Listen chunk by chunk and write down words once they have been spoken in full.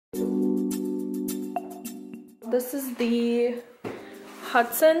This is the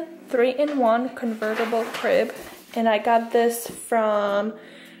Hudson 3-in-1 convertible crib, and I got this from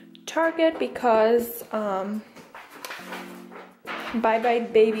Target because Bye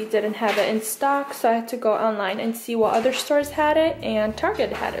Baby didn't have it in stock, so I had to go online and see what other stores had it, and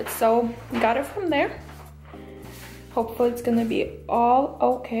Target had it, so got it from there. Hopefully it's gonna be all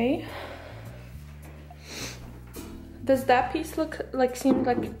okay. Does that piece look like, seem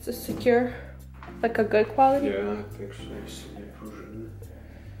like it's a secure, like a good quality? Yeah, I think so.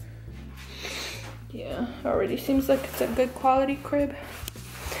 Yeah, already seems like it's a good quality crib.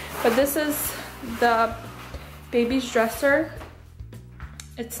 But this is the baby's dresser.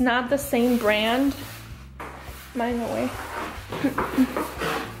 It's not the same brand. Mine away.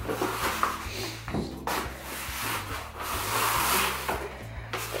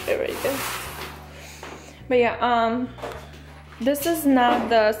 Put it right there. But yeah, this is not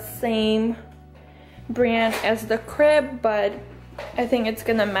the same brand as the crib, but I think it's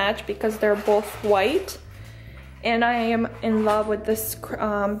gonna match because they're both white. And I am in love with this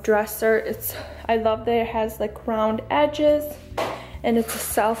dresser. I love that it has like round edges, and it's a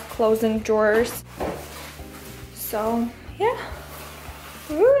self-closing drawers. So yeah,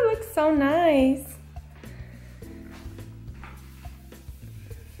 ooh, it looks so nice.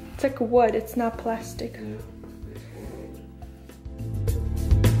 It's like wood, it's not plastic. Yeah.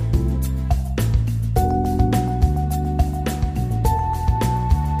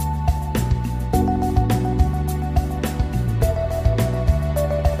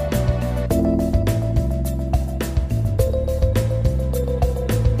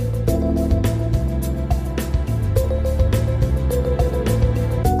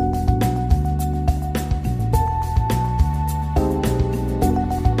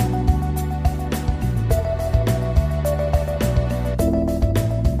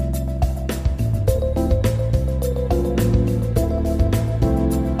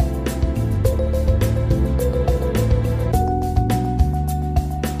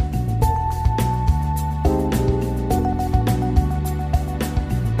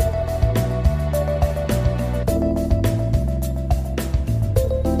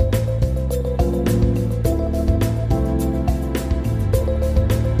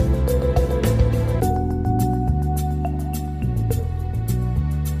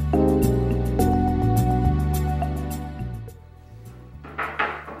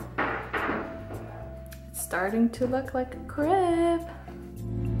 Starting to look like a crib.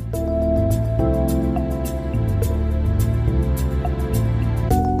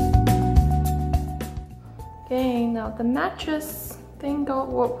 Okay, now the mattress thing,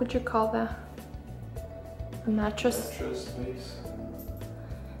 what would you call that? The mattress? Mattress base.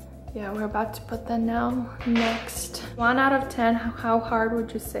 Yeah, we're about to put that now. Next. 1 out of 10, how hard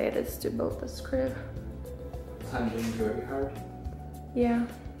would you say it is to build this crib? Time being very hard. Yeah.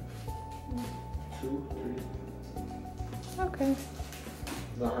 2, 3. Okay.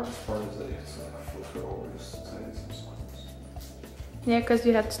 The hardest part is that you have to like flip it over just to tighten some screws. Yeah, because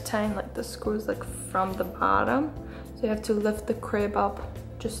you have to tighten like the screws like from the bottom. So you have to lift the crib up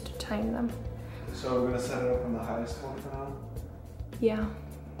just to tighten them. So we're gonna set it up on the highest one for now? Yeah.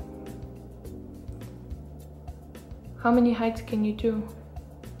 How many heights can you do?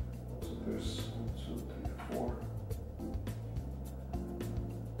 So there's 1, 2, 3, 4.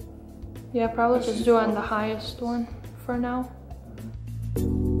 Yeah, probably just do on the highest one for now.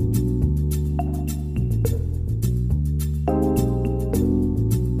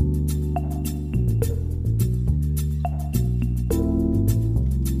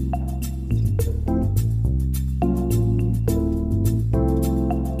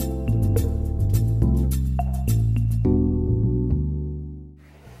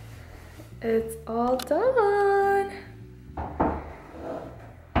 It's all done.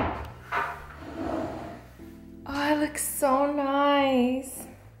 Oh, it looks so nice.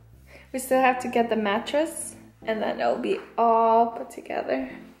 We still have to get the mattress and then it'll be all put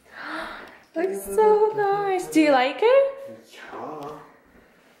together. Looks so nice. Do you like it? Yeah.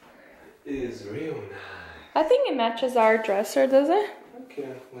 It is real nice. I think it matches our dresser, does it?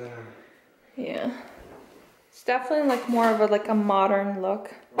 Okay, whatever. Yeah. It's definitely like more of a modern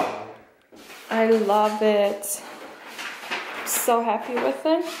look. Right. I love it. So happy with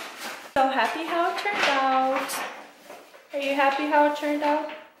it. So happy how it turned out. Are you happy how it turned out?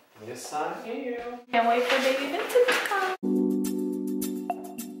 Yes, I am. Can't wait for Babyletto to come.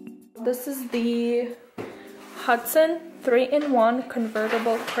 This is the Hudson 3-in-1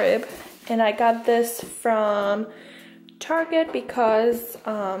 convertible crib, and I got this from Target because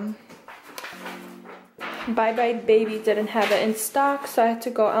Bye Bye Baby didn't have it in stock, so I had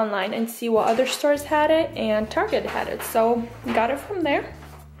to go online and see what other stores had it, and Target had it, so got it from there.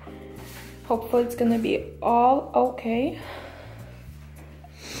 Hopefully it's gonna be all okay.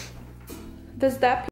 Does that